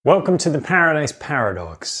Welcome to the Paradise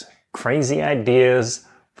Paradox. Crazy ideas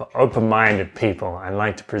for open-minded people. I'd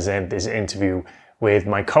like to present this interview with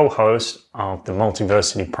my co-host of the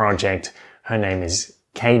Multiversity Project. Her name is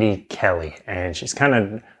Katy Kelly, and she's kind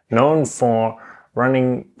of known for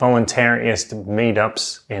running voluntarist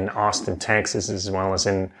meetups in Austin, Texas, as well as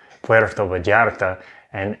in Puerto Vallarta.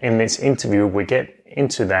 And in this interview, we get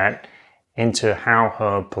into that, into how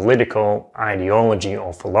her political ideology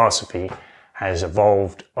or philosophy has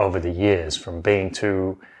evolved over the years from being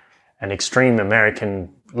to an extreme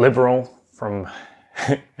American liberal, from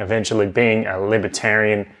eventually being a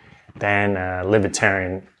libertarian, then a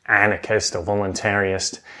libertarian anarchist or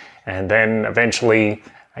voluntarist, and then eventually,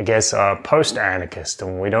 I guess, a post-anarchist,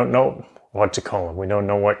 and we don't know what to call it. We don't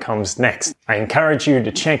know what comes next. I encourage you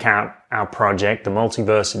to check out our project, the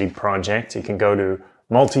Multiversity Project. You can go to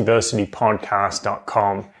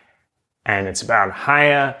multiversitypodcast.com, and it's about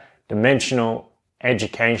higher dimensional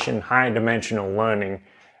education, higher dimensional learning.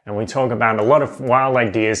 And we talk about a lot of wild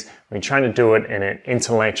ideas. We try to do it in an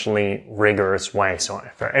intellectually rigorous way. So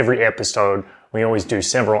for every episode, we always do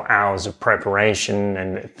several hours of preparation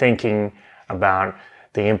and thinking about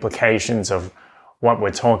the implications of what we're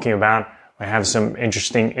talking about. We have some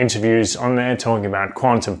interesting interviews on there talking about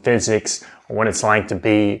quantum physics, or what it's like to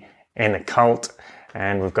be in a cult.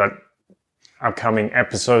 And we've got upcoming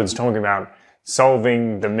episodes talking about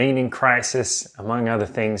solving the meaning crisis, among other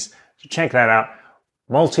things. So check that out,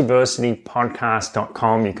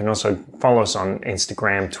 multiversitypodcast.com. You can also follow us on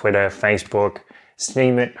Instagram, Twitter, Facebook,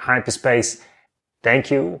 Steam it, Hyperspace.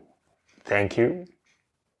 Thank you.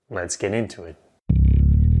 Let's get into it.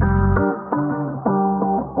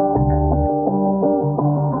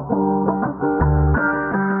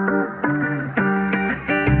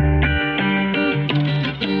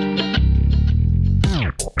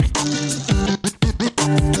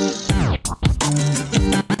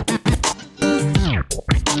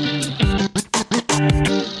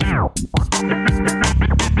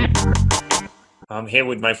 I'm here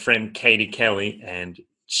with my friend Katy Kelly, and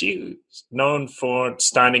she's known for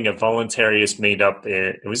starting a voluntarist meetup.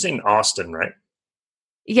 It was in Austin, right?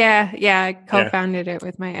 Yeah. I co-founded it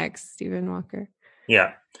with my ex, Stephen Walker.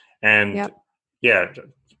 Yeah. And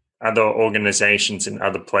other organizations in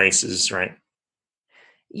other places, right?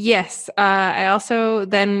 Yes. I also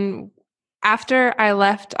then, after I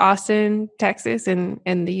left Austin, Texas, and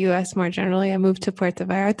the U.S. more generally, I moved to Puerto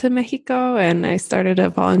Vallarta, Mexico, and I started a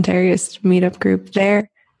voluntarist meetup group there.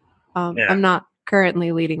 I'm not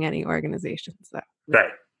currently leading any organizations, though. Right.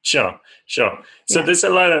 Sure. So there's a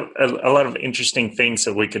lot of interesting things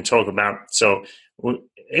that we can talk about. So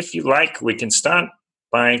if you like, we can start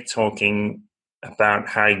by talking about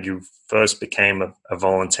how you first became a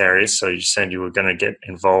voluntarist. So you said you were going to get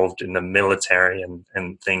involved in the military and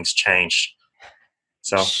things changed.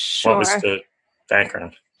 So What was the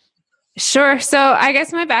background? Sure. So I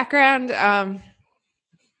guess my background, I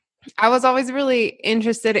was always really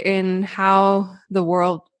interested in how the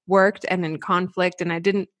world worked and in conflict. And I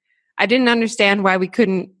didn't understand why we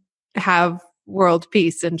couldn't have world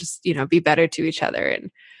peace and just, be better to each other. And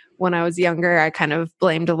when I was younger, I kind of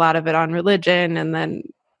blamed a lot of it on religion, and then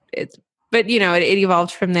it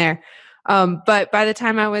evolved from there. But by the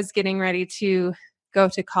time I was getting ready to go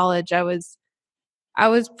to college, I was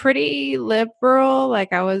pretty liberal.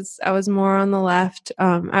 Like I was more on the left.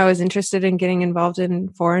 I was interested in getting involved in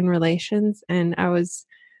foreign relations, and I was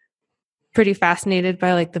pretty fascinated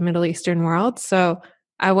by like the Middle Eastern world. So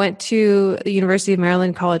I went to the University of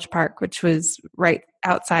Maryland, College Park, which was right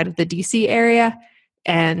outside of the DC area.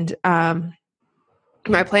 And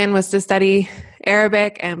my plan was to study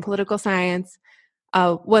Arabic and political science.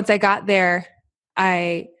 Once I got there,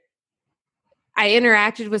 I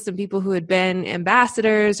interacted with some people who had been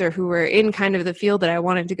ambassadors or who were in kind of the field that I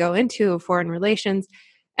wanted to go into of foreign relations.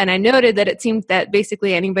 And I noted that it seemed that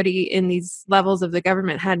basically anybody in these levels of the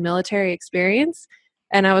government had military experience.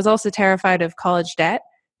 And I was also terrified of college debt.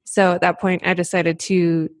 So at that point, I decided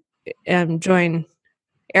to join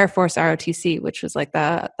Air Force ROTC, which was like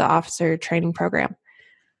the officer training program.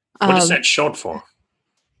 What is that short for?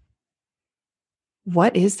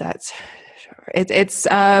 What is that? It's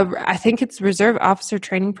I think it's Reserve Officer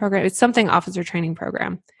Training Program. It's something officer training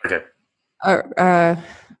program. Okay.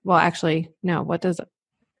 Well, actually, no. What does it?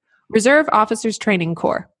 Reserve Officers Training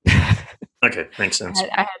Corps. Okay, makes sense.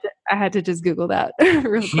 I had to just Google that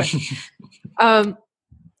real quick.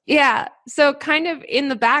 Yeah. So kind of in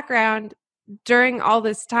the background during all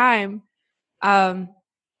this time,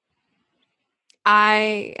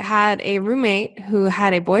 I had a roommate who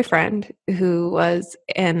had a boyfriend who was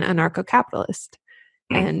an anarcho-capitalist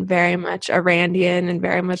and very much a Randian and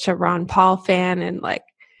very much a Ron Paul fan. And like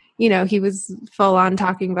he was full on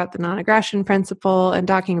talking about the non-aggression principle and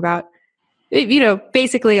talking about,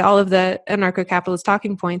 basically all of the anarcho-capitalist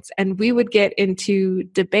talking points. And we would get into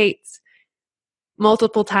debates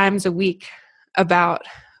multiple times a week about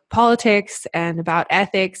politics and about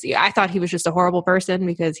ethics. I thought he was just a horrible person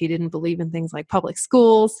because he didn't believe in things like public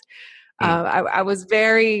schools. I was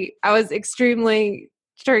extremely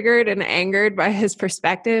triggered and angered by his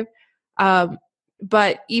perspective.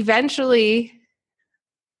 But eventually,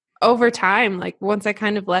 over time, like once I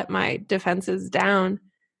kind of let my defenses down,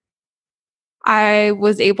 I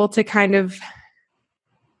was able to kind of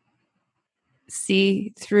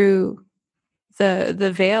see through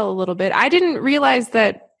the veil a little bit. I didn't realize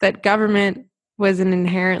that government was an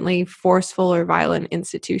inherently forceful or violent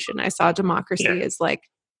institution. I saw democracy as like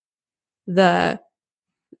the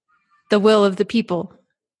will of the people.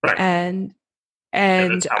 Right. And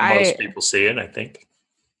that's how most people see it, I think.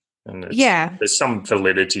 And there's some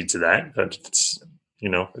validity to that, but it's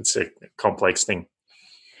a complex thing.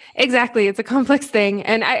 Exactly. It's a complex thing.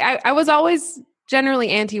 And I was always generally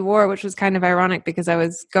anti-war, which was kind of ironic because I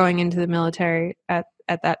was going into the military at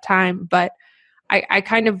that time. But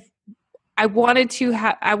I wanted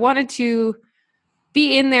to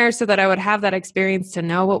be in there so that I would have that experience to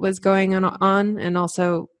know what was going on. And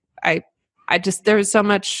also there was so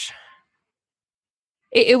much,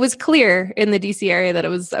 it was clear in the DC area that it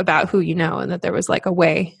was about who you know, and that there was like a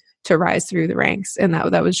way to rise through the ranks. And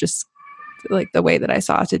that was just like the way that I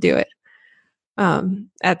saw to do it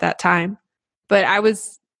at that time. But I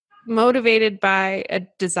was motivated by a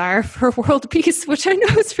desire for world peace, which I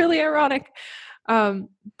know is really ironic.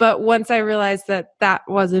 But once I realized that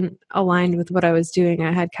wasn't aligned with what I was doing,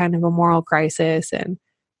 I had kind of a moral crisis, and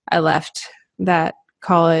I left that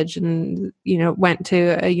college and, went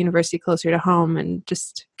to a university closer to home and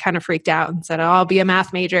just kind of freaked out and said, oh, I'll be a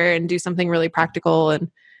math major and do something really practical. And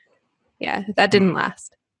yeah, that didn't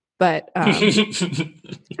last. But okay,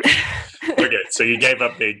 so you gave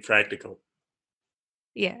up being practical.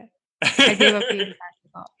 Yeah, I gave up being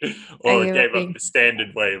practical. Or gave up the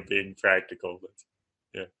standard way of being practical.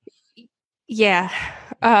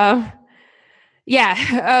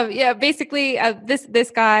 Basically,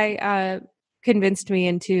 this guy convinced me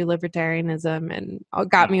into libertarianism and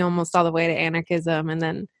got me almost all the way to anarchism, and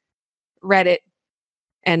then Reddit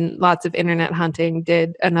and lots of internet hunting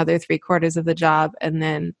did another 3/4 of the job. And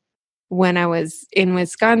then when I was in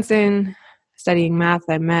Wisconsin studying math,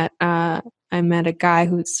 I met a guy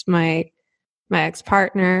who's my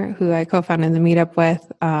ex-partner, who I co-founded the meetup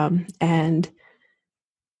with, and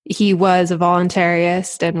he was a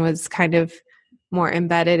voluntarist and was kind of more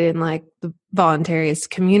embedded in like the voluntarist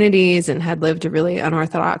communities and had lived a really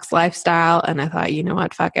unorthodox lifestyle. And I thought, you know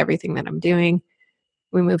what, fuck everything that I'm doing.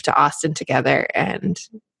 We moved to Austin together and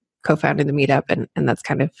co-founded the meetup, and that's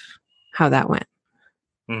kind of how that went.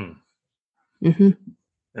 Mm-hmm.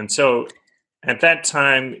 And so at that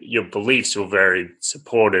time, your beliefs were very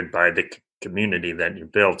supported by the community that you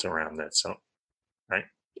built around that. So, right?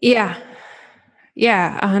 Yeah,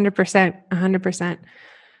 100%, 100%.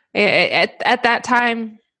 At that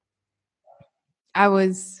time,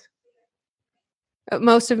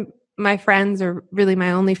 most of my friends, or really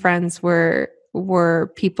my only friends, were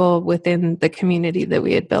people within the community that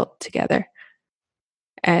we had built together,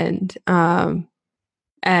 and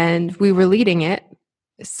we were leading it.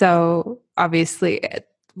 So obviously,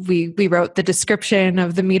 we wrote the description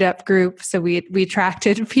of the meetup group. So we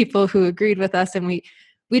attracted people who agreed with us, and we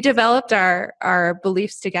developed our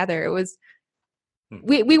beliefs together. It was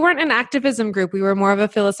we weren't an activism group. We were more of a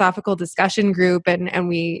philosophical discussion group, and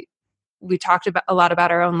we talked a lot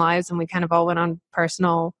about our own lives, and we kind of all went on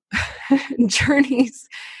personal journeys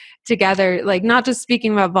together. Like not just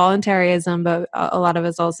speaking about voluntarism, but a lot of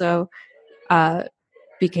us also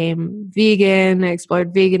became vegan,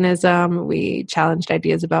 explored veganism. We challenged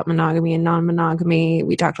ideas about monogamy and non-monogamy.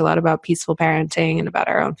 We talked a lot about peaceful parenting and about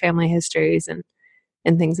our own family histories and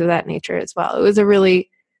things of that nature as well. It was a really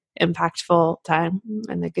impactful time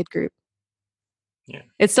and a good group. Yeah.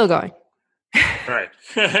 It's still going. Right.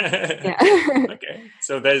 Yeah. Okay.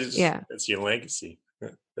 So that's your legacy.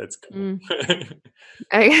 That's cool.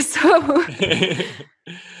 I guess so.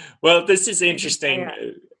 Well, this is interesting.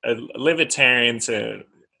 Libertarians and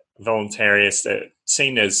voluntarists are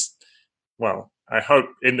seen as, well, I hope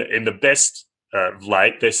in the best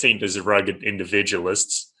light, they're seen as rugged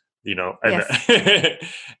individualists, and,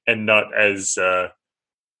 and not as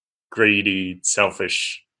greedy,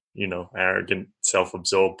 selfish, arrogant,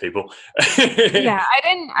 self-absorbed people.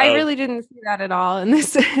 I really didn't see that at all in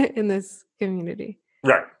this community.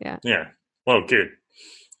 Right. Yeah. Yeah. Well, good.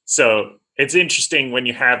 So it's interesting when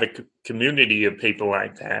you have a community of people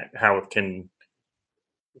like that, how it can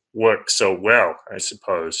work so well, I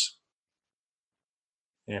suppose.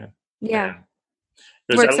 Yeah. Yeah.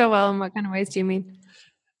 Because Works so well. In what kind of ways do you mean?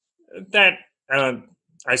 that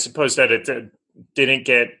I suppose that it didn't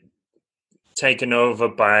get taken over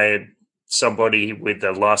by somebody with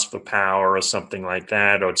a lust for power or something like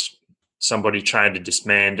that, or somebody trying to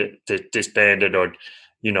disband it, or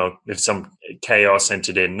if some chaos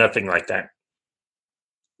entered in. Nothing like that.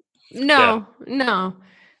 Yeah. No.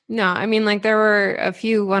 I mean, like there were a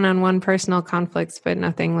few one-on-one personal conflicts, but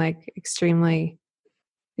nothing like extremely.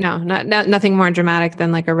 No, nothing more dramatic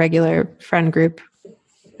than like a regular friend group.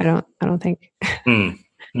 I don't think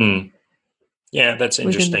Yeah, that's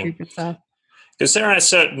within the interesting. group itself. Because there are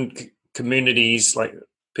certain communities, like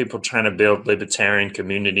people trying to build libertarian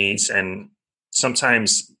communities, and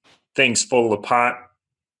sometimes things fall apart.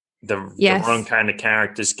 The wrong kind of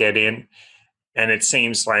characters get in, and it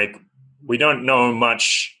seems like we don't know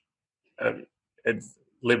much.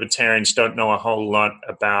 Libertarians don't know a whole lot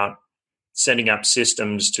about setting up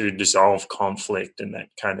systems to dissolve conflict and that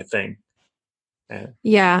kind of thing.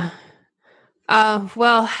 Yeah.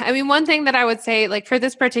 Well, I mean, one thing that I would say, like for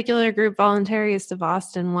this particular group, Voluntaryists of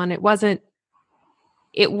Austin one, it wasn't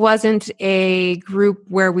a group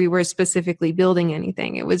where we were specifically building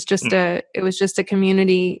anything. It was just a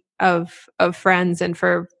community of friends, and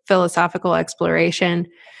for philosophical exploration,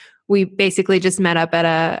 we basically just met up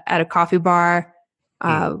at a coffee bar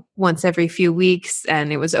once every few weeks,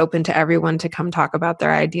 and it was open to everyone to come talk about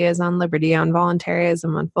their ideas on liberty, on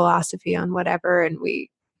voluntarism, on philosophy, on whatever. And we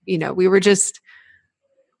were just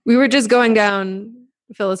going down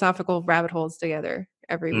philosophical rabbit holes together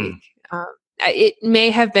every week. It may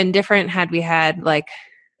have been different had we had like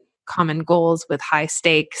common goals with high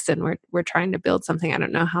stakes, and we're trying to build something. I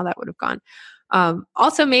don't know how that would have gone.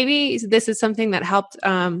 Also, maybe this is something that helped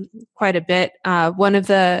quite a bit. One of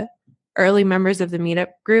the early members of the meetup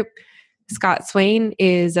group, Scott Swain,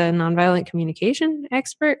 is a nonviolent communication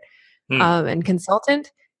expert and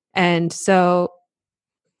consultant. And so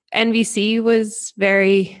NVC was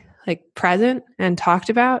very like present and talked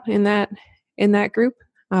about in that group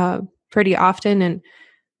pretty often. And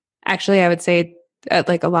actually, I would say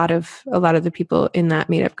like a lot of the people in that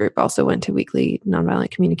meetup group also went to weekly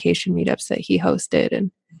nonviolent communication meetups that he hosted,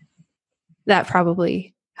 and that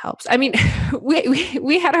probably helps. I mean,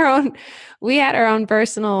 we had our own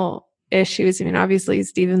personal issues. I mean, obviously,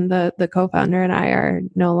 Stephen, the co-founder, and I are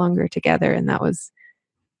no longer together, and that was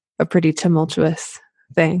a pretty tumultuous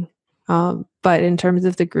thing. But in terms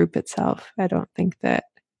of the group itself, I don't think that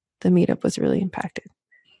the meetup was really impacted.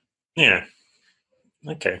 Yeah.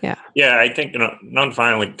 Okay. Yeah. Yeah, I think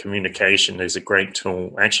nonviolent communication is a great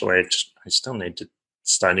tool. Actually, I still need to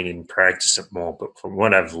study and practice it more, but from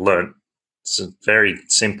what I've learned, it's very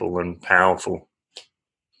simple and powerful.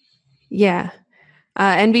 Yeah.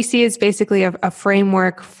 NVC is basically a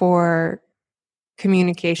framework for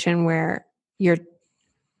communication where you're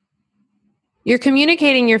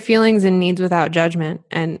communicating your feelings and needs without judgment,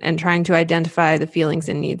 and trying to identify the feelings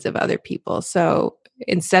and needs of other people. So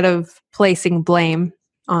instead of placing blame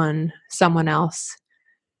on someone else,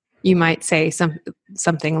 you might say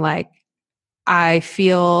something like, I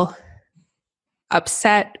feel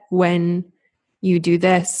upset when you do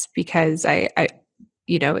this because I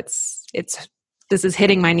it's this is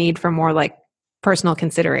hitting my need for more like personal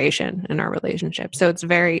consideration in our relationship. So it's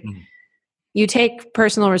very you take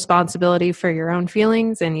personal responsibility for your own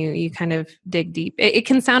feelings, and you kind of dig deep. It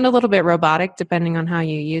can sound a little bit robotic depending on how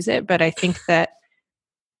you use it, but I think that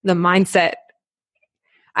the mindset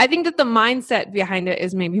behind it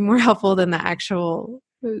is maybe more helpful than the actual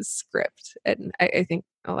script. And I think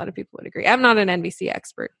a lot of people would agree. I'm not an NVC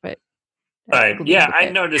expert, but right. Yeah, I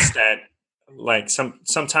noticed that. Like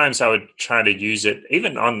sometimes I would try to use it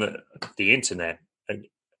even on the internet.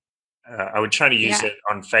 I would try to use it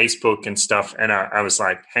on Facebook and stuff, and I was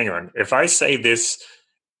like, hang on, if I say this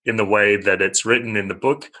in the way that it's written in the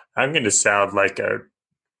book, I'm going to sound like a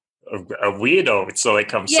weirdo. So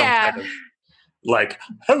like I'm some kind of like,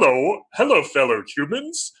 hello, fellow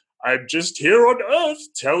humans. I'm just here on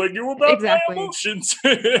Earth telling you about my emotions.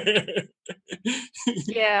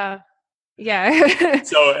 Yeah.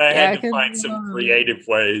 So I had to find some creative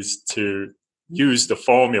ways to use the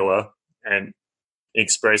formula and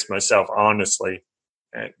express myself honestly.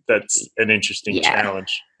 And that's an interesting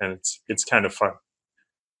challenge, and it's kind of fun.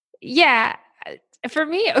 Yeah. For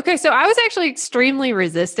me, okay, so I was actually extremely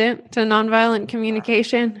resistant to nonviolent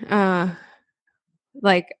communication.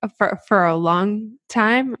 Like for a long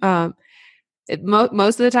time.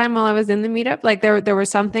 Most of the time while I was in the meetup, like there were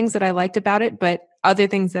some things that I liked about it, but other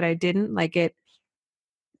things that I didn't. Like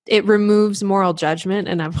it removes moral judgment,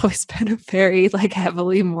 and I've always been a very like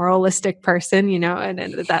heavily moralistic person, you know, and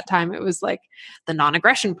at that time it was like the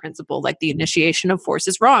non-aggression principle, like the initiation of force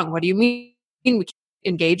is wrong. What do you mean we can't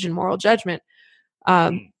engage in moral judgment?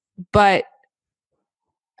 But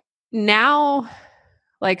now,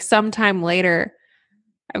 like sometime later,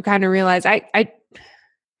 I've kind of realized I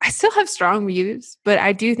still have strong views, but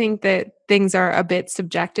I do think that things are a bit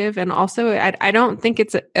subjective, and also I don't think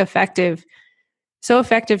it's effective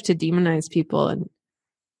to demonize people and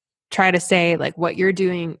try to say like what you're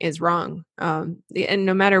doing is wrong. And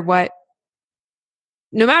no matter what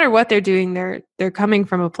they're doing, they're coming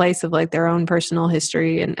from a place of like their own personal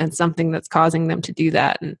history and something that's causing them to do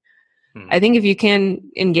that. And I think if you can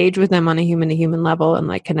engage with them on a human to human level and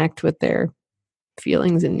like connect with their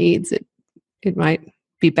feelings and needs, it might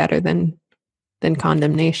be better than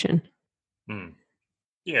condemnation.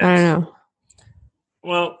 Yes. I don't know.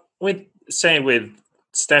 Well, with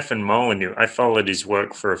Stefan Molyneux, I followed his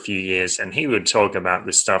work for a few years, and he would talk about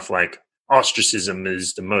this stuff like ostracism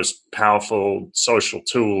is the most powerful social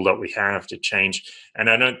tool that we have to change. And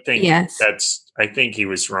I don't think I think he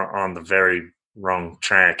was on the very wrong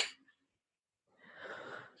track.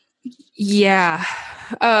 Yeah.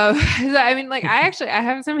 I mean, like I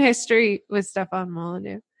have some history with Stefan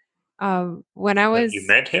Molyneux. When I was... You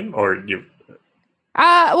met him or you...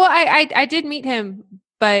 Well, I did meet him,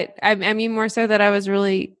 but I mean more so that I was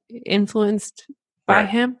really influenced by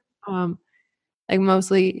him. Like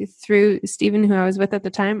mostly through Stephen, who I was with at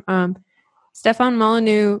the time. Stefan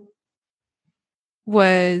Molyneux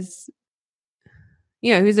was,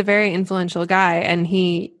 you know, he was a very influential guy, and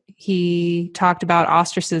he talked about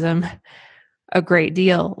ostracism a great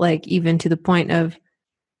deal, like even to the point of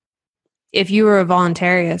if you were a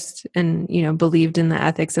voluntarist and, you know, believed in the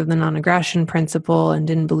ethics of the non-aggression principle and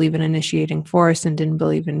didn't believe in initiating force and didn't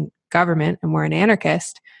believe in government and were an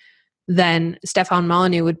anarchist, then Stefan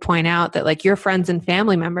Molyneux would point out that like your friends and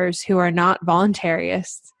family members who are not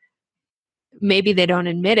voluntarists, maybe they don't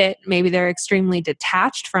admit it, maybe they're extremely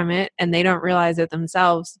detached from it and they don't realize it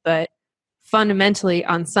themselves, but fundamentally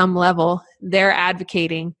on some level, they're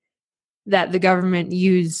advocating that the government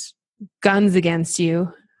use guns against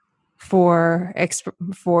you for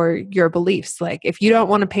your beliefs. Like if you don't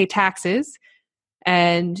want to pay taxes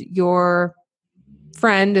and your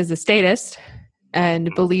friend is a statist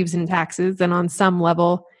and believes in taxes, then on some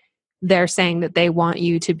level they're saying that they want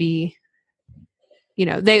you to be, you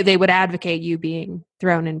know, they would advocate you being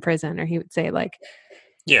thrown in prison, or he would say like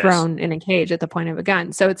thrown in a cage at the point of a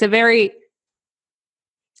gun. So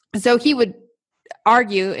so he would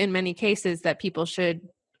argue in many cases that people should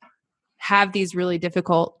have these really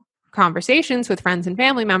difficult conversations with friends and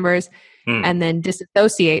family members and then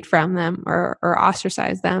disassociate from them or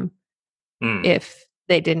ostracize them if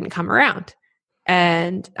they didn't come around.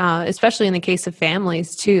 And especially in the case of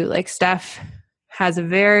families too, like Steph has a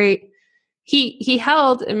very, he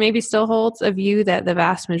held and maybe still holds a view that the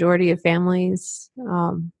vast majority of families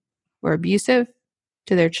were abusive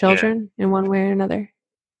to their children in one way or another.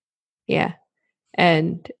 Yeah.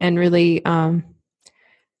 And really,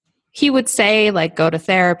 he would say like go to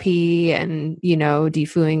therapy and, you know,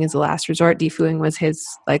 defooing is a last resort. Defooing was his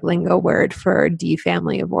like lingo word for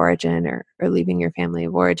de-family of origin or leaving your family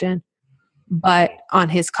of origin. But on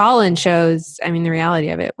his call-in shows, I mean, the reality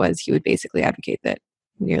of it was he would basically advocate that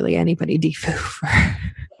nearly anybody defoo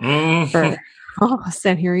for almost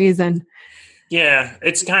any reason. Yeah,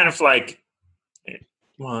 it's kind of like,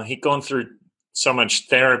 well, he'd gone through so much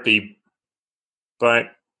therapy, but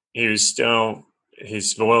he was still,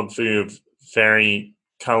 his worldview very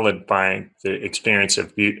colored by the experience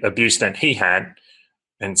of abuse that he had.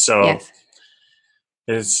 And so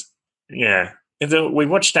we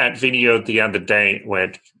watched that video the other day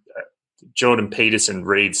where Jordan Peterson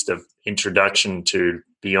reads the introduction to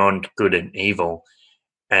Beyond Good and Evil,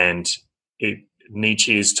 and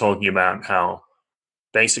Nietzsche is talking about how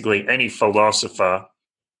basically any philosopher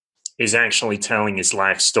is actually telling his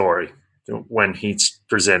life story when he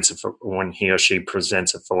or she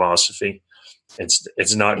presents a philosophy.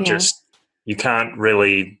 It's not just, you can't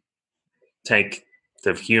really take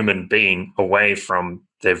the human being away from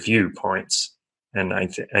their viewpoints. And I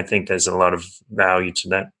think there's a lot of value to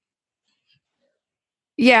that.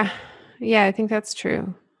 Yeah. Yeah, I think that's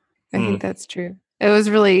true. I think that's true. It was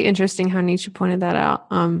really interesting how Nietzsche pointed that out.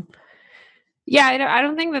 I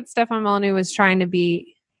don't think that Stefan Molyneux was trying to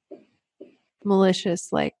be malicious.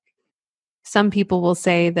 Like some people will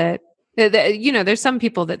say that, you know, there's some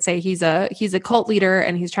people that say he's a cult leader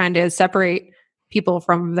and he's trying to separate people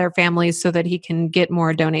from their families so that he can get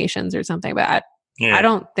more donations or something. But I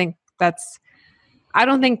don't think that's I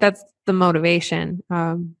don't think that's the motivation.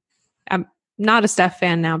 I'm not a Steph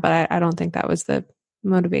fan now, but I don't think that was the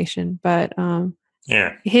motivation. But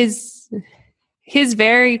Yeah. his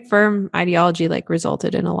very firm ideology like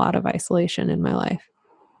resulted in a lot of isolation in my life,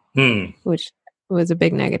 which was a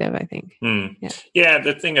big negative, I think. Yeah,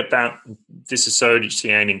 the thing about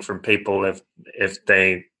disassociating from people, if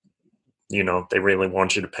they, they really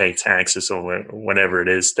want you to pay taxes or whatever it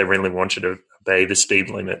is, they really want you to obey the speed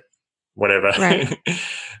limit, whatever. Right.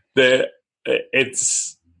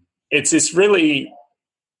 It's this really,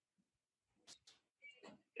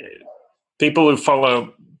 people who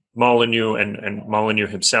follow Molyneux and Molyneux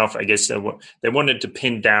himself, I guess they wanted to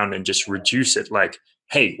pin down and just reduce it like,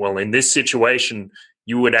 hey, well, in this situation,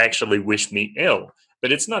 you would actually wish me ill.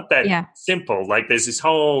 But it's not that simple. Like there's this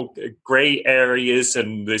whole gray areas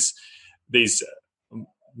and these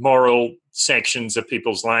moral sections of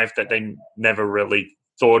people's life that they never really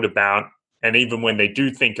thought about. And even when they do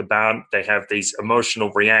think about it, they have these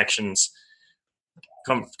emotional reactions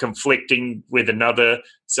conflicting with another.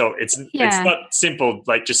 So it's not simple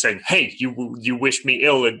like just saying, hey, you wish me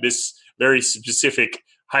ill in this very specific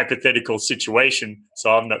hypothetical situation,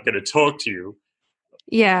 so I'm not going to talk to you.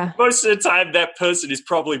 Yeah. Most of the time that person is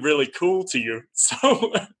probably really cool to you.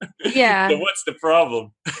 So yeah. So what's the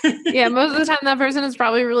problem? Yeah, most of the time that person is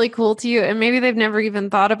probably really cool to you, and maybe they've never even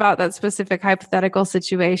thought about that specific hypothetical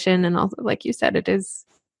situation. And also, like you said, it's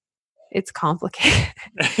complicated.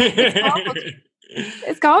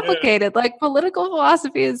 It's complicated. Like political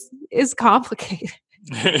philosophy is complicated.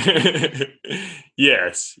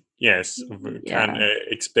 Yes. We can't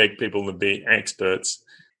expect people to be experts.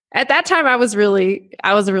 At that time, I was really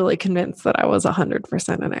convinced that I was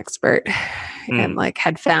 100% an expert and like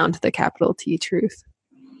had found the capital T truth.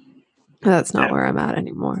 That's not where I'm at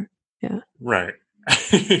anymore. Yeah. Right.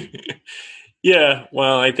 Yeah.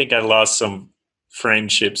 Well, I think I lost some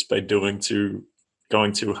friendships by going too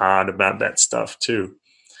hard about that stuff too.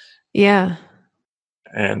 Yeah.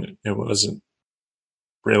 And it wasn't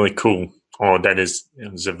really cool.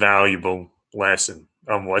 It was a valuable lesson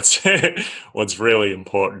on what's really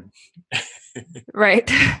important.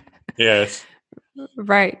 Right. Yes.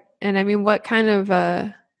 Right. And I mean, what kind of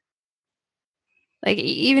like,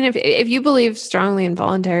 even if you believe strongly in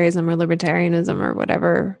voluntarism or libertarianism or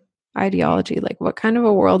whatever ideology, like what kind of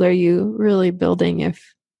a world are you really building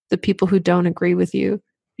if the people who don't agree with you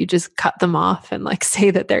just cut them off and like say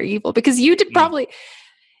that they're evil? Because you did probably,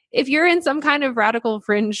 if you're in some kind of radical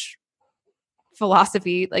fringe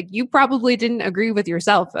philosophy, like you probably didn't agree with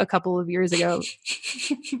yourself a couple of years ago.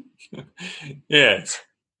 Yes.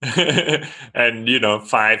 And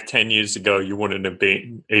 5-10 years ago you wouldn't have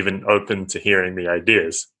been even open to hearing the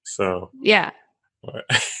ideas. So yeah.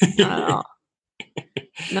 Not at all.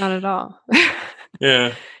 Not at all.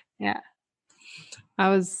 Yeah. Yeah. I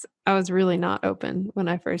was really not open when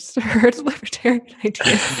I first heard libertarian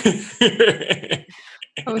ideas.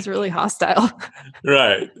 I was really hostile.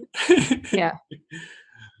 Right. Yeah.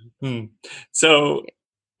 So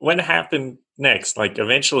what happened next? Like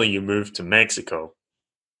eventually you moved to Mexico.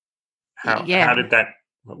 How did that,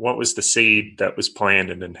 what was the seed that was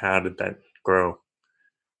planted and how did that grow?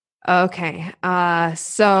 Okay.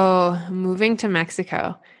 So moving to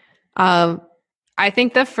Mexico, I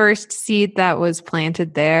think the first seed that was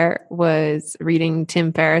planted there was reading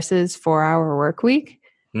Tim Ferriss's 4-Hour Work Week,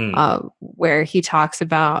 where he talks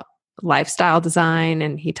about lifestyle design,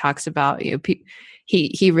 and he talks about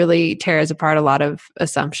he really tears apart a lot of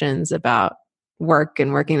assumptions about work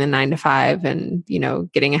and working the 9 to 5, and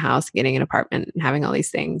getting a house, getting an apartment, and having all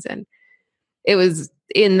these things. And it was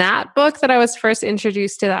in that book that I was first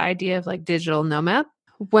introduced to the idea of like digital nomad.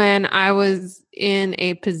 When I was in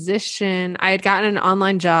a position, I had gotten an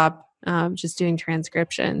online job, just doing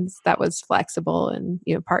transcriptions that was flexible and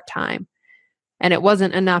part-time, and it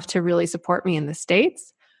wasn't enough to really support me in the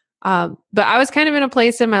States. But I was kind of in a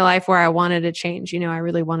place in my life where I wanted to change. I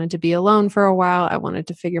really wanted to be alone for a while. I wanted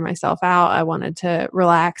to figure myself out. I wanted to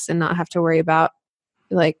relax and not have to worry about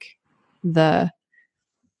like the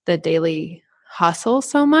daily hustle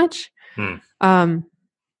so much.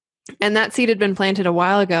 And that seed had been planted a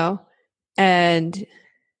while ago. And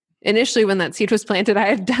initially when that seed was planted, I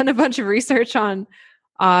had done a bunch of research on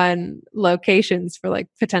locations for like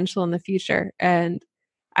potential in the future. And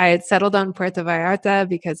I had settled on Puerto Vallarta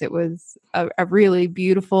because it was a really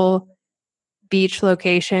beautiful beach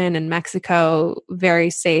location in Mexico, very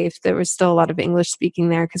safe. There was still a lot of English speaking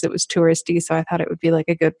there because it was touristy. So I thought it would be like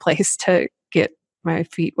a good place to get my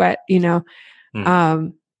feet wet,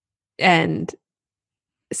 and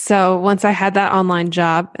so once I had that online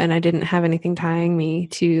job and I didn't have anything tying me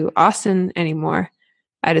to Austin anymore,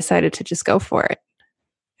 I decided to just go for it.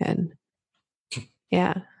 And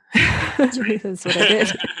yeah, that's what I did.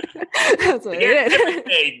 That's what I did.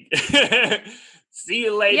 Everything. See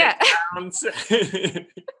you later, Yeah. clowns.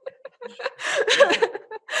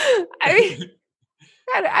 I mean,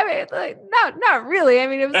 like, not really. I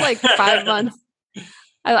mean, it was like 5 months.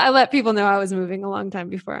 I let people know I was moving a long time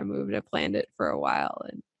before I moved. I planned it for a while,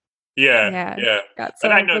 and Yeah. got But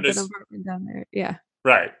set I up with an noticed, apartment down there. Yeah.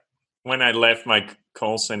 right, when I left my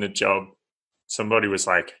call center job, somebody was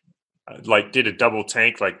like did a double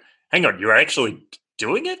take, like, hang on, you're actually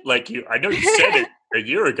doing it? Like, I know you said it a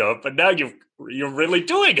year ago, but now you're really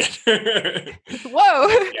doing it. Whoa.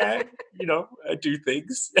 Yeah, I do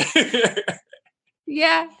things.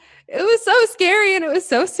 Yeah. It was so scary and it was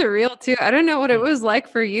so surreal too. I don't know what it was like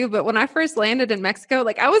for you, but when I first landed in Mexico,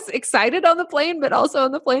 like I was excited on the plane, but also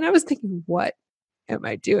on the plane, I was thinking, what am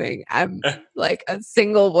I doing? I'm like a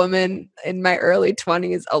single woman in my early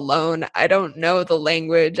 20s alone. I don't know the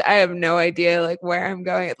language. I have no idea like where I'm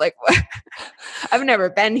going. Like I've never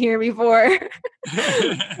been here before.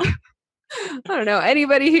 I don't know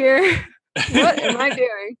anybody here. What am I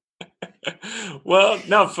doing? Well,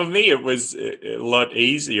 no, for me it was a lot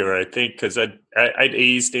easier, I think, because I'd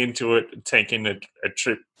eased into it, taking a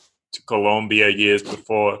trip to Colombia years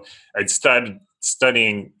before. I'd started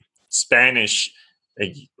studying Spanish,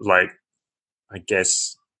 like, I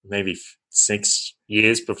guess maybe 6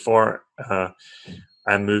 years before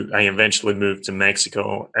I moved. I eventually moved to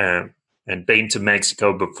Mexico, and been to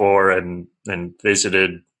Mexico before, and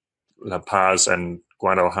visited La Paz and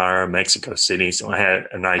Guadalajara, Mexico City. So I had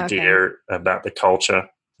an idea about the culture,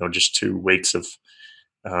 just 2 weeks of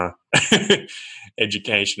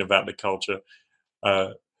education about the culture.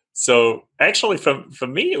 So actually, for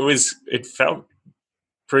me, it felt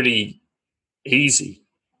pretty easy.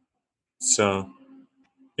 So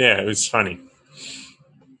yeah, it was funny.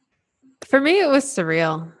 For me, it was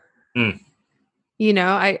surreal. Mm.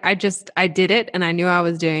 I did it and I knew I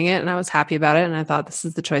was doing it and I was happy about it. And I thought, this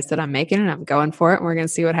is the choice that I'm making and I'm going for it. And we're going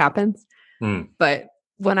to see what happens. Mm. But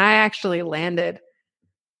when I actually landed,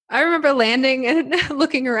 I remember landing and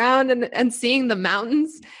looking around and seeing the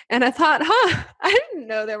mountains. And I thought, I didn't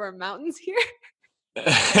know there were mountains here.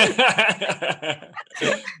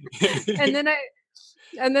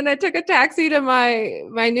 And then I took a taxi to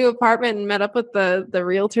my new apartment and met up with the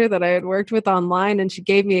realtor that I had worked with online, and she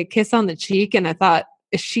gave me a kiss on the cheek, and I thought,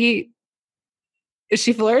 is she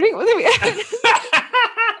flirting with me?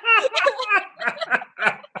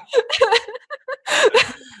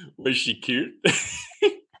 Was she cute?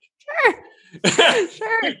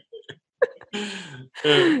 Sure.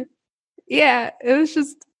 Yeah,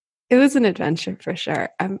 it was an adventure for sure.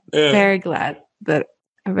 I'm very glad that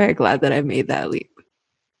I made that leap.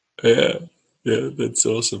 Yeah, that's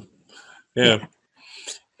awesome. Yeah.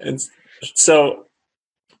 And so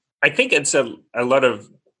I think it's a lot of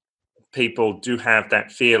people do have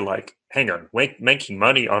that fear, like, hang on, making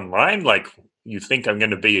money online, like, you think I'm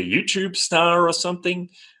going to be a YouTube star or something?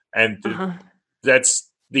 And that's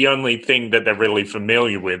the only thing that they're really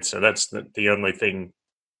familiar with. So that's the only thing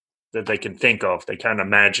that they can think of. They can't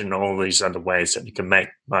imagine all these other ways that you can make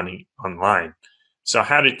money online. So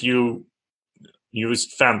how did you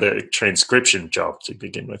found the transcription job to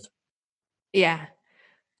begin with? Yeah.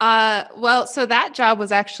 Well, so that job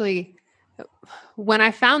was actually, when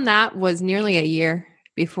I found that was nearly a year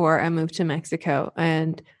before I moved to Mexico.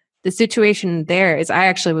 And the situation there is I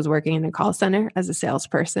actually was working in a call center as a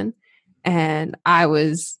salesperson, and I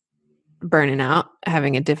was burning out,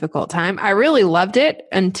 having a difficult time. I really loved it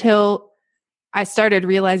until I started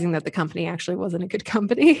realizing that the company actually wasn't a good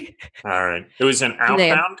company. All right. It was an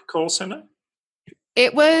outbound call center?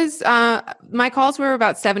 It was, my calls were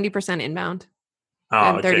about 70% inbound.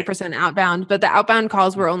 And 30% outbound, but the outbound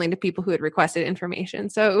calls were only to people who had requested information.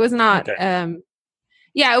 So it was not, it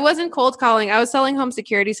wasn't cold calling. I was selling home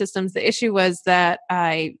security systems. The issue was that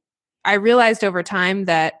I realized over time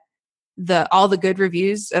that all the good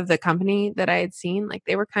reviews of the company that I had seen, like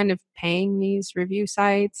they were kind of paying these review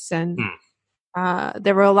sites, and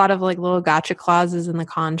there were a lot of like little gotcha clauses in the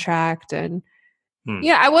contract. And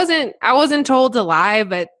I wasn't told to lie,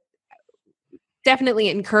 but definitely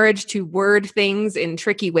encouraged to word things in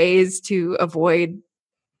tricky ways to avoid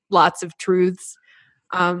lots of truths.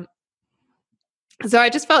 So I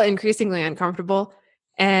just felt increasingly uncomfortable,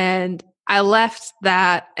 and I left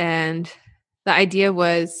that. And the idea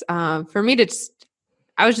was for me to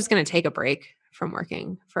I was just going to take a break from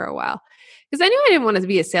working for a while, because I knew I didn't want to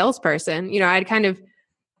be a salesperson.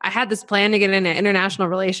 I had this plan to get into international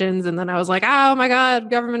relations, and then I was like, oh my God,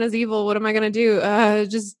 government is evil. What am I going to do?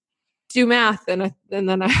 Just do math. But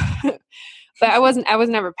I was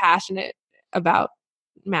never passionate about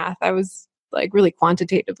math. I was like really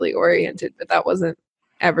quantitatively oriented, but that wasn't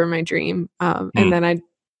ever my dream. And then I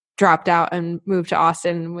dropped out and moved to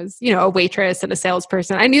Austin and was, a waitress and a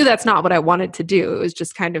salesperson. I knew that's not what I wanted to do. It was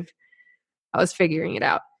just kind of, I was figuring it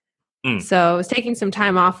out. So I was taking some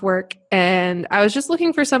time off work and I was just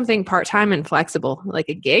looking for something part-time and flexible, like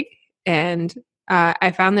a gig. And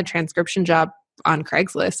I found the transcription job on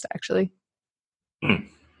Craigslist, actually. Okay.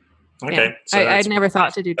 Yeah. So I'd never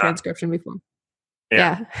thought to do transcription before.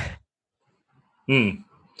 Yeah.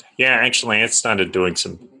 Yeah, actually, I started doing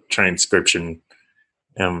some transcription.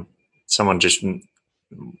 Someone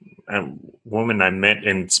a woman I met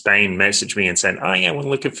in Spain messaged me and said, "Oh yeah, we're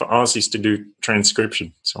looking for Aussies to do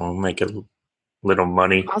transcription, so I'll make a little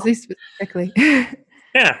money." Aussie specifically.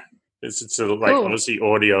 Yeah, it's like cool. Aussie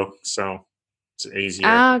audio, so it's easier.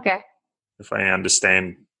 Oh, okay. If I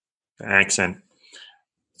understand the accent.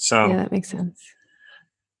 So yeah, that makes sense.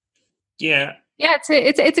 Yeah. Yeah,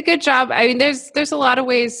 it's a good job. I mean, there's a lot of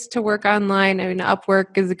ways to work online. I mean,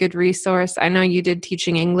 Upwork is a good resource. I know you did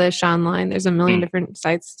teaching English online. There's a million different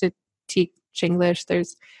sites to teach English.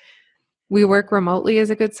 We Work Remotely is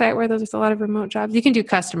a good site where there's a lot of remote jobs. You can do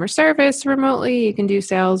customer service remotely. You can do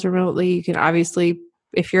sales remotely. You can obviously,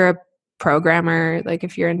 if you're a programmer, like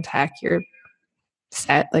if you're in tech, you're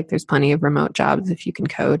set. Like there's plenty of remote jobs if you can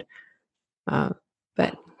code. But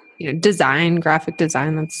graphic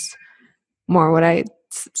design, that's more what I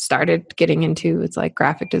started getting into. It's like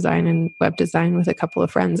graphic design and web design with a couple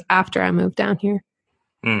of friends after I moved down here.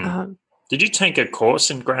 Did you take a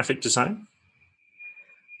course in graphic design?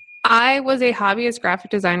 I was a hobbyist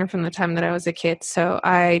graphic designer from the time that I was a kid. So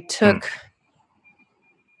I took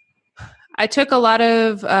a lot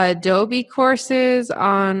of Adobe courses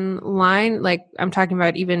online. Like I'm talking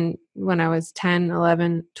about even when I was 10,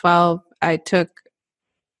 11, 12, I took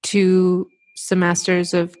 2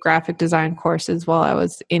 semesters of graphic design courses while I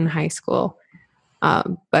was in high school.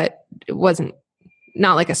 But it wasn't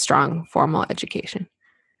not like a strong formal education.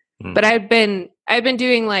 But I've been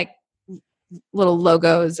doing like little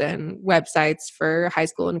logos and websites for high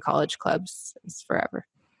school and college clubs since forever.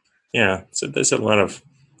 Yeah, so there's a lot of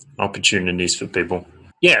opportunities for people.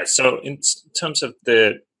 Yeah, so in terms of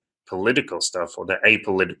the political stuff or the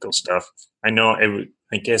apolitical stuff, I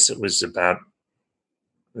guess it was a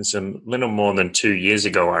little more than 2 years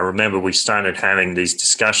ago. I remember we started having these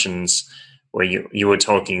discussions where you were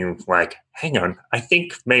talking like, hang on, I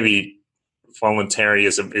think maybe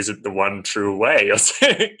voluntarism isn't the one true way. Or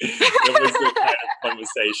something. It was the kind of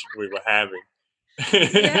conversation we were having.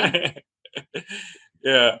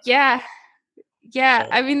 Yeah.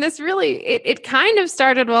 I mean, this really, it kind of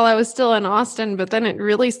started while I was still in Austin, but then it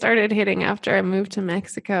really started hitting after I moved to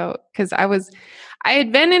Mexico because I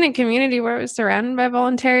had been in a community where I was surrounded by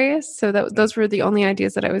voluntarists. So those were the only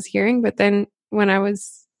ideas that I was hearing. But then when I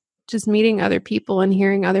was just meeting other people and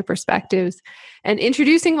hearing other perspectives and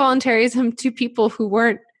introducing voluntarism to people who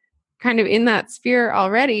weren't kind of in that sphere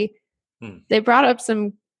already, they brought up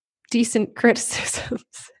some decent criticisms.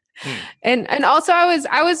 And also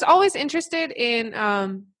I was always interested in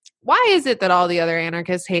why is it that all the other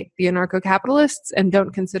anarchists hate the anarcho-capitalists and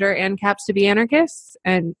don't consider ANCAPs to be anarchists?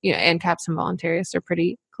 And ANCAPs and voluntarists are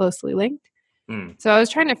pretty closely linked. So I was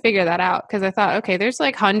trying to figure that out because I thought, okay, there's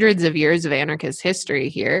like hundreds of years of anarchist history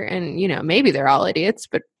here, and maybe they're all idiots,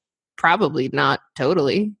 but probably not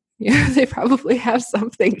totally. They probably have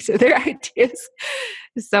something to their ideas.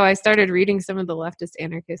 So I started reading some of the leftist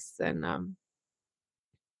anarchists, and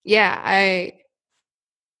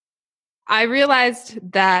I realized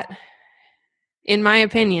that, in my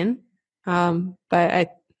opinion, but I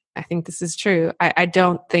think this is true. I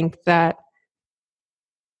don't think that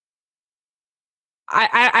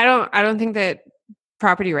I don't think that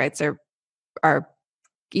property rights are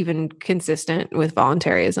even consistent with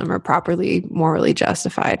voluntarism or properly morally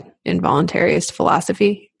justified in voluntarist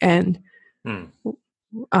philosophy. And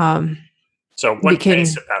so one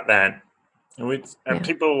case about that,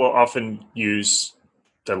 people will often use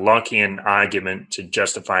the Lockean argument to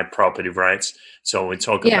justify property rights. So we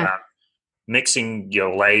talk about mixing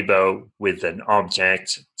your labor with an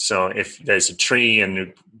object. So if there's a tree and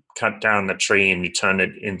you cut down the tree and you turn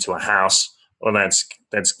it into a house, well, that's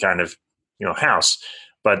kind of house.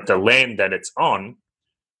 But the land that it's on,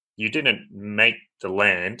 you didn't make the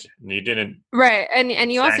land, and you didn't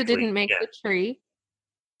and you also didn't make the tree.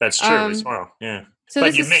 That's true as well. Yeah, so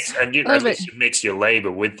but you mix your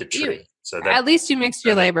labor with the tree. At least you mixed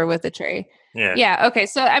your labor with the tree. Yeah. Okay.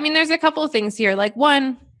 So I mean, there's a couple of things here. Like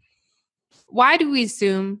one, why do we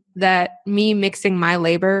assume that me mixing my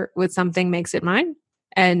labor with something makes it mine,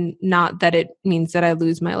 and not that it means that I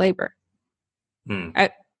lose my labor?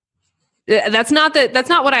 That's not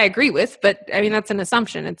what I agree with, but I mean, that's an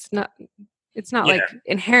assumption. It's not like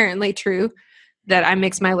inherently true that I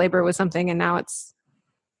mix my labor with something and now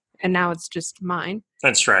it's just mine.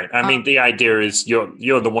 That's right. I mean, the idea is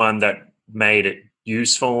you're the one that made it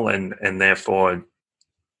useful, and therefore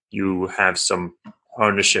you have some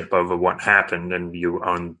ownership over what happened, and you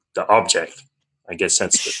own the object. I guess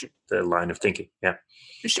that's the line of thinking. Yeah.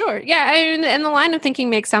 Sure. Yeah. And the line of thinking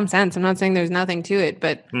makes some sense. I'm not saying there's nothing to it,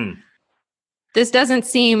 but this doesn't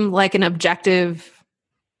seem like an objective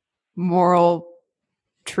moral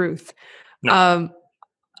truth. No.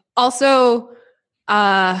 Also,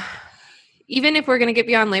 even if we're going to get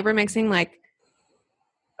beyond labor mixing, like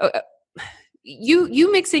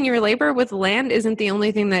you mixing your labor with land isn't the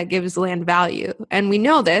only thing that gives land value. And we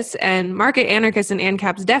know this, and market anarchists and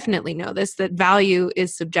ANCAPs definitely know this, that value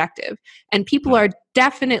is subjective. And people are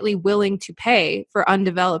definitely willing to pay for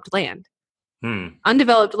undeveloped land.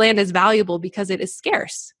 Undeveloped land is valuable because it is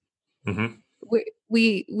scarce. Mm-hmm.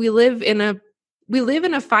 We live in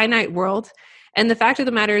a finite world. And the fact of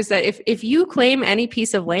the matter is that if you claim any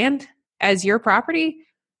piece of land as your property,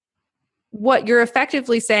 what you're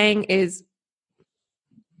effectively saying is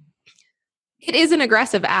it is an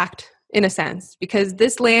aggressive act in a sense, because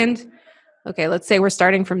this land, okay, let's say we're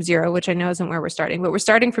starting from zero, which I know isn't where we're starting, but we're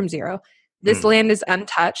starting from zero. This land is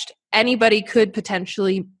untouched. Anybody could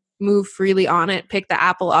potentially move freely on it, pick the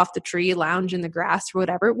apple off the tree, lounge in the grass or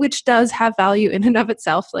whatever, which does have value in and of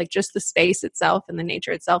itself. Like just the space itself and the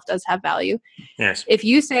nature itself does have value. Yes. If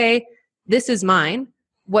you say, this is mine,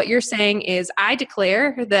 what you're saying is, I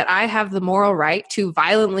declare that I have the moral right to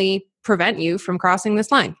violently prevent you from crossing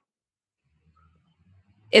this line.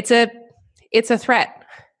 It's a threat.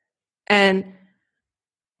 And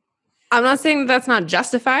I'm not saying that's not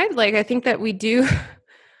justified. Like, I think we do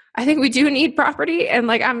need property. And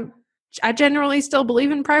like, I generally still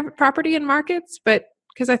believe in private property and markets, but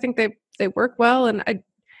because I think they work well. And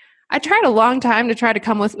I tried a long time to try to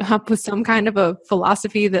come up with some kind of a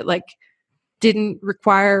philosophy that like didn't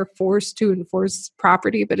require force to enforce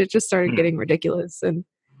property, but it just started getting ridiculous. And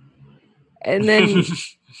then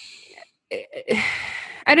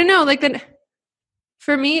I don't know, like then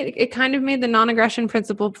for me, it kind of made the non-aggression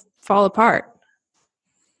principle fall apart.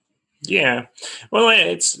 Yeah. Well,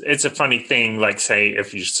 it's a funny thing. Like, say,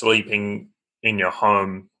 if you're sleeping in your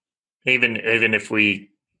home, even if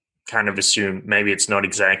we kind of assume maybe it's not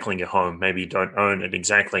exactly your home, maybe you don't own it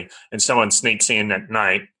exactly, and someone sneaks in at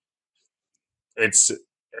night, it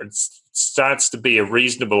starts to be a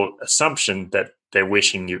reasonable assumption that they're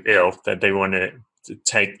wishing you ill, that they want to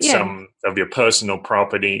take some of your personal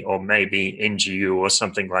property or maybe injure you or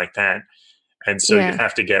something like that. And so you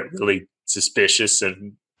have to get really suspicious,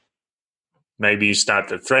 and maybe you start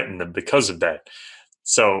to threaten them because of that.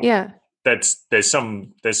 So there's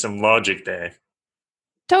some logic there.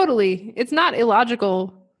 Totally. It's not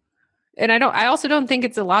illogical. And I also don't think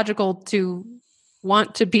it's illogical to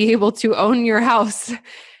want to be able to own your house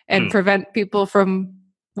and prevent people from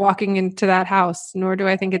walking into that house, nor do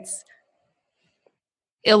I think it's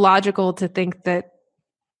illogical to think that.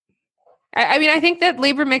 I mean, I think that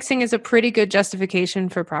labor mixing is a pretty good justification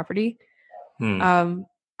for property.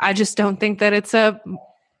 I just don't think that it's a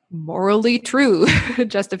morally true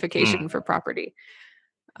justification for property.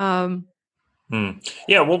 Yeah,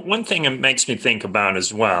 well, one thing it makes me think about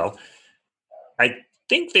as well, I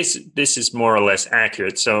think this is more or less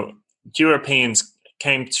accurate. So Europeans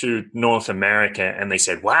came to North America and they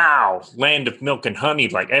said, wow, land of milk and honey,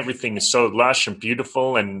 like everything is so lush and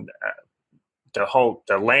beautiful, and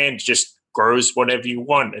the land just grows whatever you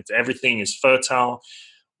want. Everything is fertile.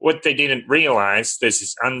 What they didn't realize, there's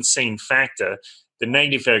this unseen factor. The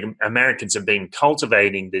Native Americans have been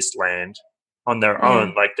cultivating this land on their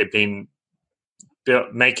own, like they've been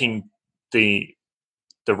making the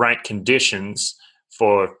right conditions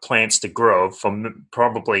for plants to grow for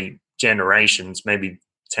probably generations, maybe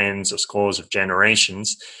tens or scores of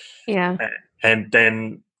generations. Yeah. And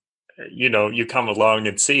then, you come along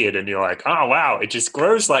and see it and you're like, oh, wow, it just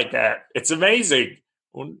grows like that. It's amazing.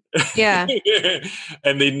 Yeah.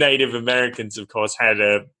 And the Native Americans, of course, had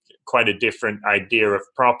quite a different idea of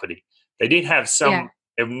property. They did have some,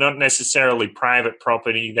 not necessarily private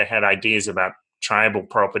property. They had ideas about tribal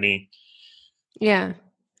property. Yeah.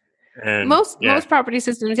 And most property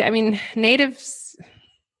systems, I mean, natives,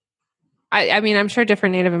 I mean, I'm sure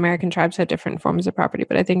different Native American tribes had different forms of property,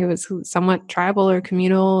 but I think it was somewhat tribal or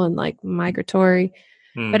communal and like migratory.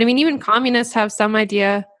 But I mean, even communists have some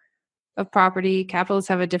idea of property. Capitalists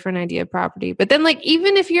have a different idea of property. But then like,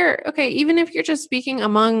 even if you're just speaking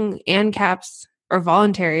among ANCAPs or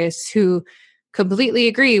voluntarists who completely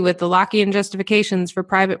agree with the Lockean justifications for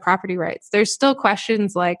private property rights. There's still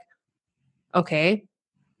questions like, okay,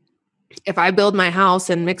 if I build my house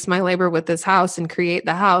and mix my labor with this house and create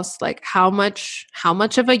the house, like how much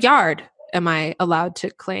of a yard am I allowed to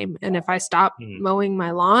claim? And if I stop mowing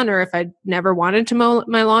my lawn, or if I never wanted to mow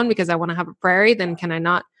my lawn because I want to have a prairie, then can I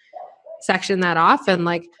not section that off? And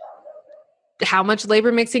like, how much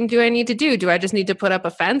labor mixing do I need to do? Do I just need to put up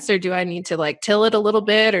a fence, or do I need to like till it a little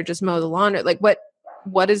bit, or just mow the lawn? Or like,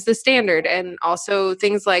 what is the standard? And also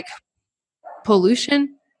things like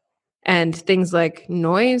pollution and things like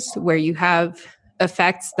noise, where you have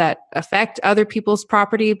effects that affect other people's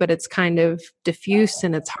property, but it's kind of diffuse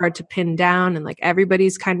and it's hard to pin down, and like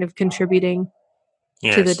everybody's kind of contributing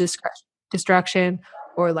to the destruction.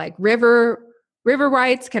 Or like river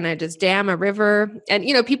rights, can I just dam a river? And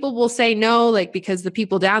people will say no, like because the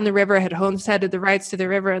people down the river had homesteaded the rights to the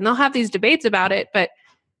river, and they'll have these debates about it. But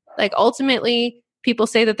like ultimately people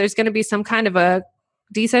say that there's going to be some kind of a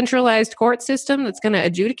decentralized court system that's going to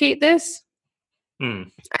adjudicate this,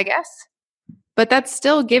 I guess. But that's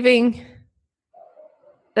still giving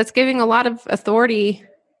a lot of authority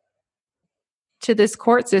to this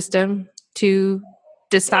court system to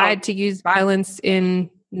decide to use violence in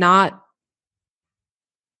not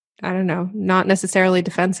necessarily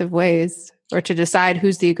defensive ways, or to decide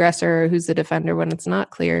who's the aggressor or who's the defender when it's not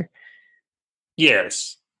clear.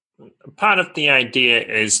 Yes. Part of the idea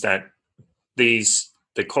is that the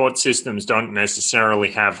court systems don't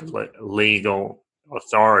necessarily have legal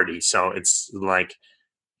authority. So it's like,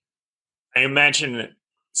 I imagine,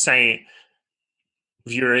 say,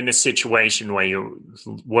 if you're in a situation where you're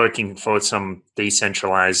working for some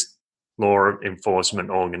decentralized law enforcement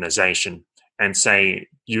organization, and say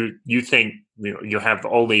you think you have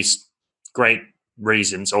all these great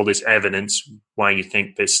reasons, all this evidence why you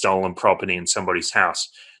think there's stolen property in somebody's house.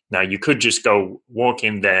 Now, you could just go walk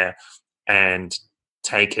in there and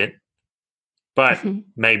take it, but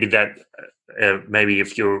maybe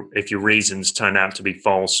if your reasons turn out to be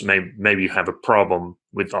false, maybe you have a problem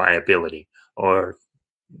with liability or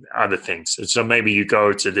other things. So maybe you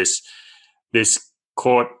go to this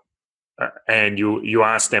court and you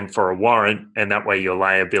ask them for a warrant, and that way your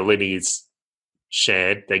liability is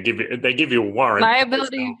shared. They give you a warrant.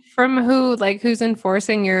 Liability from who? Like, who's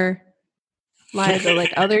enforcing your liability?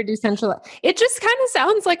 Like other decentralized. It just kind of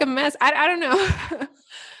sounds like a mess. I don't know.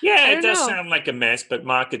 Yeah, it does sound like a mess, but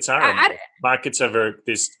markets are markets are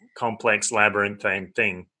this complex labyrinthine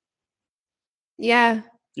thing. Yeah.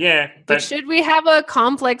 Yeah, but should we have a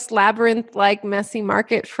complex labyrinth like messy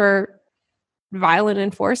market for violent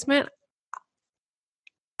enforcement?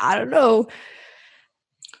 I don't know.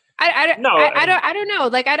 I don't know.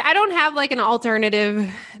 Like, I don't have like an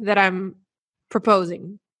alternative that I'm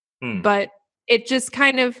proposing, but it just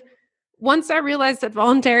kind of, once I realized that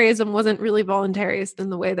voluntarism wasn't really voluntarist in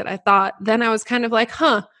the way that I thought, then I was kind of like,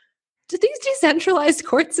 do these decentralized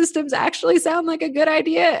court systems actually sound like a good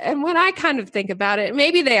idea? And when I kind of think about it,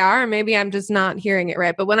 maybe they are, maybe I'm just not hearing it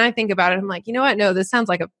right. But when I think about it, I'm like, you know what? No, this sounds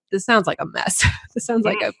like a mess. This sounds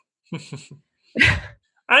like a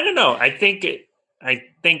I don't know. I think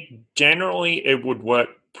generally it would work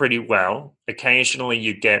pretty well. Occasionally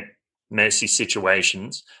you get messy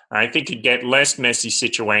situations. I think you get less messy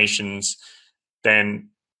situations than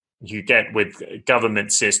you get with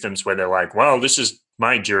government systems where they're like, well, this is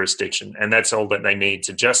my jurisdiction, and that's all that they need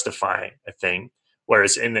to justify a thing.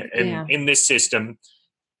 Whereas in this system,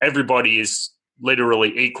 everybody is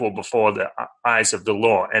literally equal before the eyes of the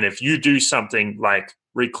law. And if you do something like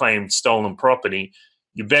reclaim stolen property,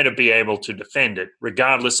 you better be able to defend it,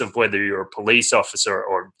 regardless of whether you're a police officer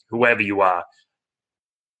or whoever you are.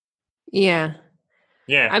 Yeah.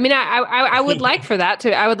 Yeah. I mean, I would like for that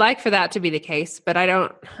to be the case, but I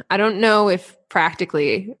don't know if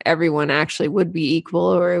practically everyone actually would be equal,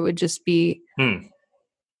 or it would just be.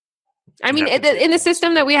 I mean, in the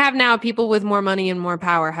system that we have now, people with more money and more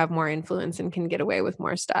power have more influence and can get away with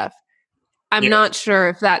more stuff. I'm not sure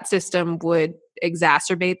if that system would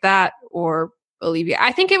exacerbate that or alleviate.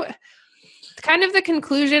 I think it kind of the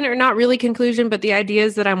conclusion, or not really conclusion, but the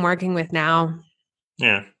ideas that I'm working with now.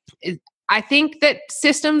 Yeah. I think that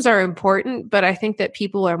systems are important, but I think that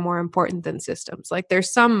people are more important than systems. Like, there's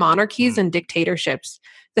some monarchies and dictatorships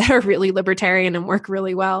that are really libertarian and work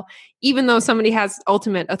really well, even though somebody has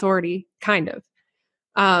ultimate authority, kind of.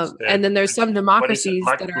 And then there's some democracies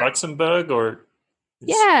that are Luxembourg, or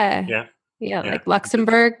like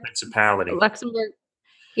Luxembourg. Principality.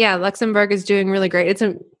 Luxembourg is doing really great. It's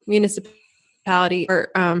a municipality, or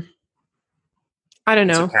I don't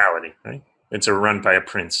know. Municipality, right? It's run by a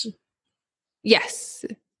prince. Yes.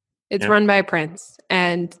 It's run by a prince.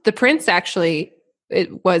 And the prince actually,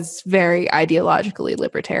 it was very ideologically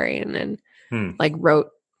libertarian and like wrote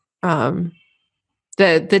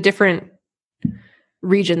the different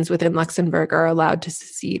regions within Luxembourg are allowed to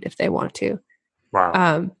secede if they want to.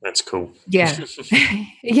 Wow, that's cool. Yeah.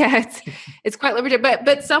 Yeah, it's quite libertarian.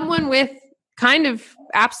 But someone with kind of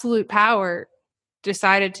absolute power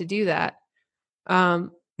decided to do that.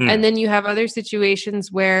 And then you have other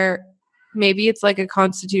situations where maybe it's like a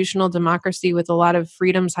constitutional democracy with a lot of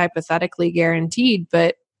freedoms hypothetically guaranteed.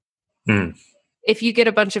 But if you get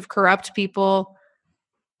a bunch of corrupt people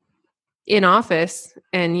in office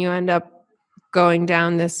and you end up going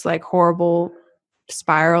down this like horrible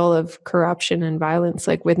spiral of corruption and violence,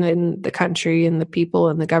 like within the country and the people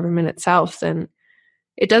and the government itself, then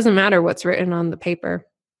it doesn't matter what's written on the paper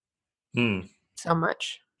so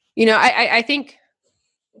much. You know, I think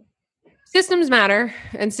systems matter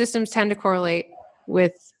and systems tend to correlate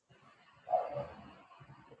with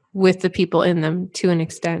the people in them to an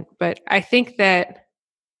extent. But I think that,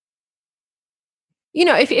 you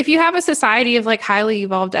know, if you have a society of like highly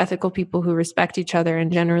evolved ethical people who respect each other and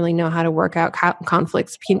generally know how to work out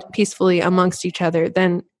conflicts peacefully amongst each other,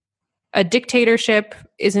 then a dictatorship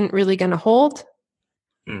isn't really going to hold.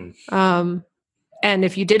 And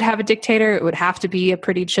if you did have a dictator, it would have to be a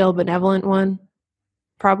pretty chill, benevolent one,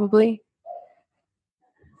 probably.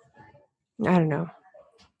 I don't know.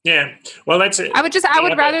 Yeah. Well, that's it. I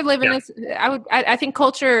would rather live in this. I think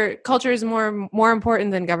culture is more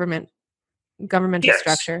important than governmental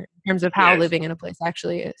structure in terms of how living in a place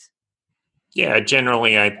actually is. Yeah,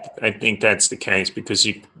 generally, I think that's the case because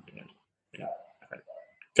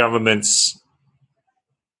governments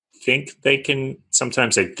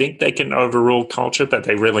sometimes they think they can overrule culture, but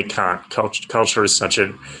they really can't. Culture is such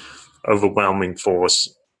an overwhelming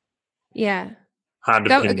force. Yeah. Hard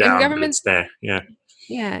to pin down, but it's there. Yeah.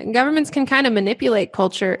 Yeah. And governments can kind of manipulate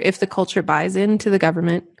culture if the culture buys into the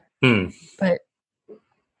government. But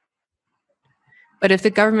if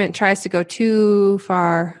the government tries to go too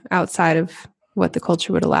far outside of what the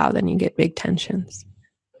culture would allow, then you get big tensions.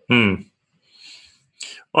 Well,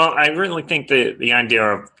 I really think the idea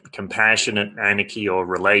of compassionate anarchy or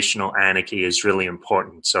relational anarchy is really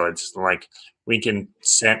important. So it's like we can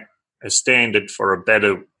set a standard for a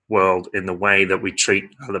better world in the way that we treat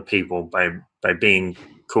other people by being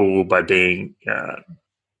cool, by being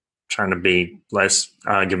trying to be less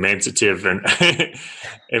argumentative and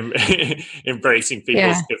embracing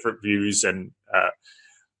people's different views and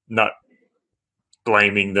not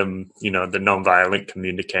blaming them, you know, the nonviolent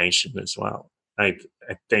communication as well. I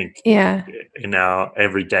think in our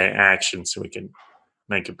everyday actions we can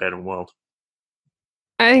make a better world.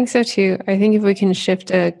 I think so too. I think if we can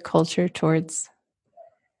shift a culture towards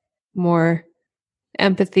more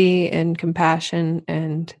empathy and compassion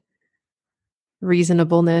and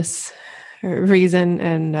reasonableness, or reason,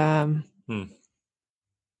 and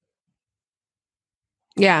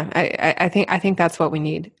I think that's what we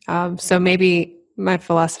need. So maybe my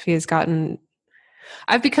philosophy has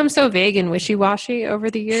I've become so vague and wishy-washy over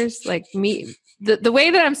the years. Like the way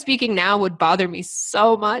that I'm speaking now would bother me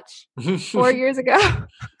so much 4 years ago.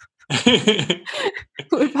 It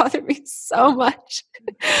would bother me so much.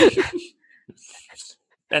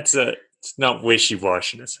 It's not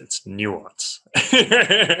wishy-washiness, it's nuance.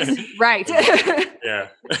 Right. Yeah.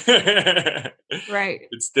 Right.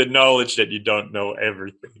 It's the knowledge that you don't know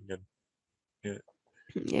everything. And,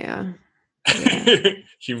 yeah.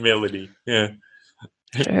 Humility. Yeah.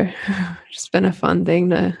 Sure. It's been a fun thing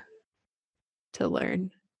to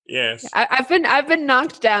learn. Yes. I've been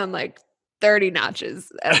knocked down like 30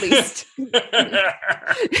 notches at least. Yeah,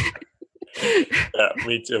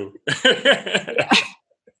 me too.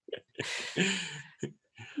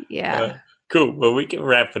 Yeah. Cool. Well, we can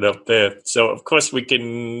wrap it up there. So, of course,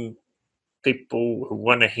 people who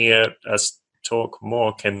want to hear us talk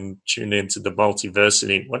more can tune into the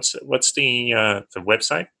Multiversity. What's the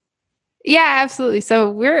website? Yeah, absolutely.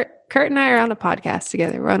 So Kurt and I are on a podcast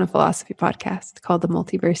together. We're on a philosophy podcast called The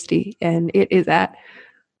Multiversity, and it is at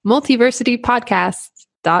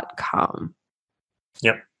multiversitypodcast.com.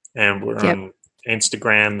 Yep. And we're on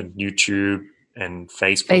Instagram and YouTube and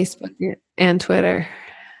Facebook. And Twitter.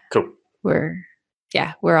 Cool. We're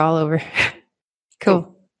all over.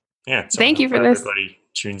 Cool. Yeah. So thank you for this. Everybody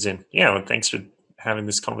tunes in. Yeah. Well, thanks for having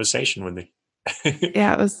this conversation with me.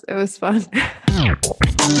 Yeah, it was fun.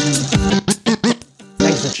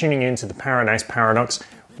 Thanks for tuning in to the Paradise Paradox.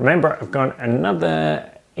 Remember, I've got another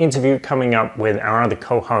interview coming up with our other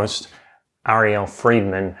co-host, Ariel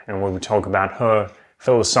Friedman, and we'll talk about her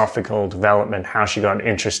philosophical development, how she got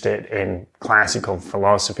interested in classical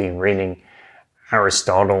philosophy, reading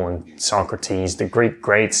Aristotle and Socrates, the Greek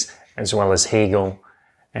greats, as well as Hegel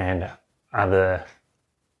and other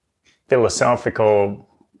philosophical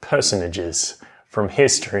personages from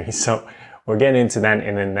history. So we'll get into that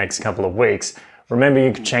in the next couple of weeks. Remember,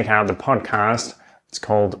 you can check out the podcast. It's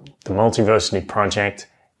called The Multiversity Project.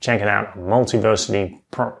 Check it out on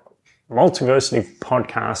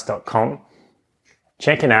multiversitypodcast.com.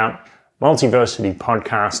 Check it out,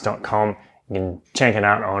 multiversitypodcast.com. You can check it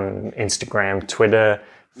out on Instagram, Twitter,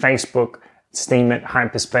 Facebook, Steam it,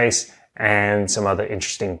 Hyperspace, and some other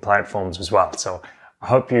interesting platforms as well. So I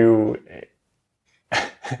hope you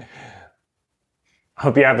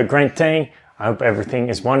have a great day. I hope everything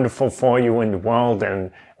is wonderful for you in the world,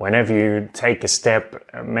 and whenever you take a step,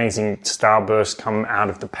 amazing starbursts come out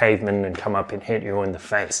of the pavement and come up and hit you in the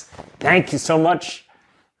face. Thank you so much.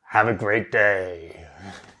 Have a great day.